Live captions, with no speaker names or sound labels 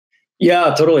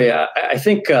Yeah, totally. I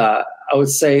think I would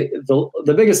say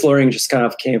the biggest learning just kind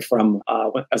of came from,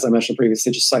 as I mentioned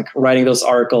previously, just like writing those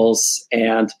articles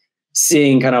and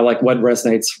seeing kind of like what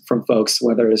resonates from folks,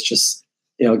 whether it's just,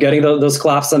 getting those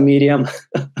claps on Medium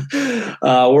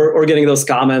or getting those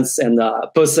comments and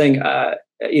posting, on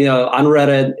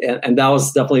Reddit. And that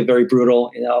was definitely very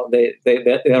brutal. They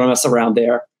don't mess around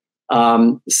there.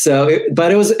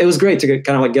 But it was great to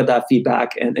kind of like get that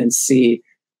feedback and see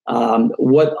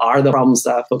what are the problems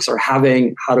that folks are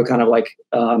having, how to kind of like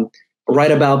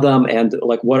write about them, and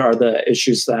like what are the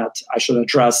issues that I should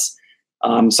address.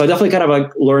 So I definitely kind of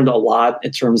like learned a lot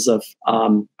in terms of,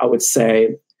 I would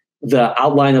say, the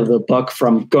outline of the book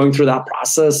from going through that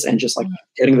process and just like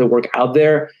getting the work out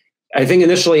there. I think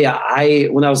initially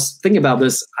when I was thinking about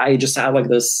this, I just had like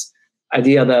this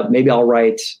idea that maybe I'll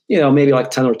write, maybe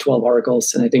like 10 or 12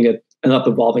 articles. And I think it ended up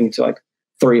evolving to like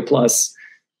 30 plus,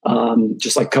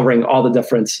 just like covering all the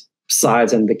different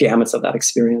sides and the gamuts of that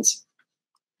experience.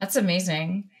 That's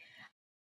amazing.